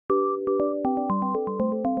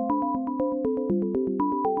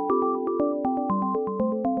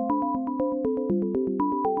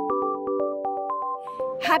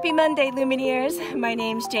Happy Monday, Lumineers. My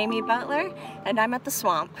name's Jamie Butler, and I'm at the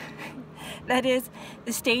Swamp. That is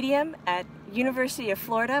the stadium at University of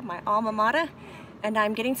Florida, my alma mater, and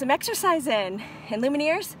I'm getting some exercise in. And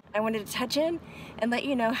Lumineers, I wanted to touch in and let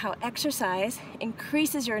you know how exercise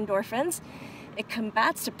increases your endorphins, it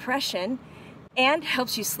combats depression, and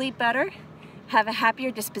helps you sleep better, have a happier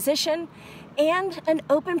disposition, and an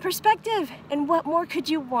open perspective. And what more could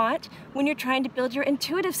you want when you're trying to build your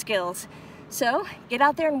intuitive skills? So get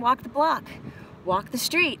out there and walk the block, walk the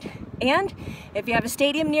street, and if you have a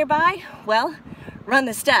stadium nearby, well, run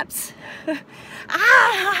the steps.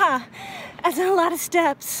 That's a lot of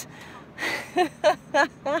steps.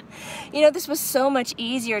 You know, this was so much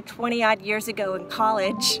easier 20-odd years ago in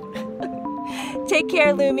college. Take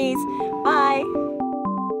care, Loomies. Bye.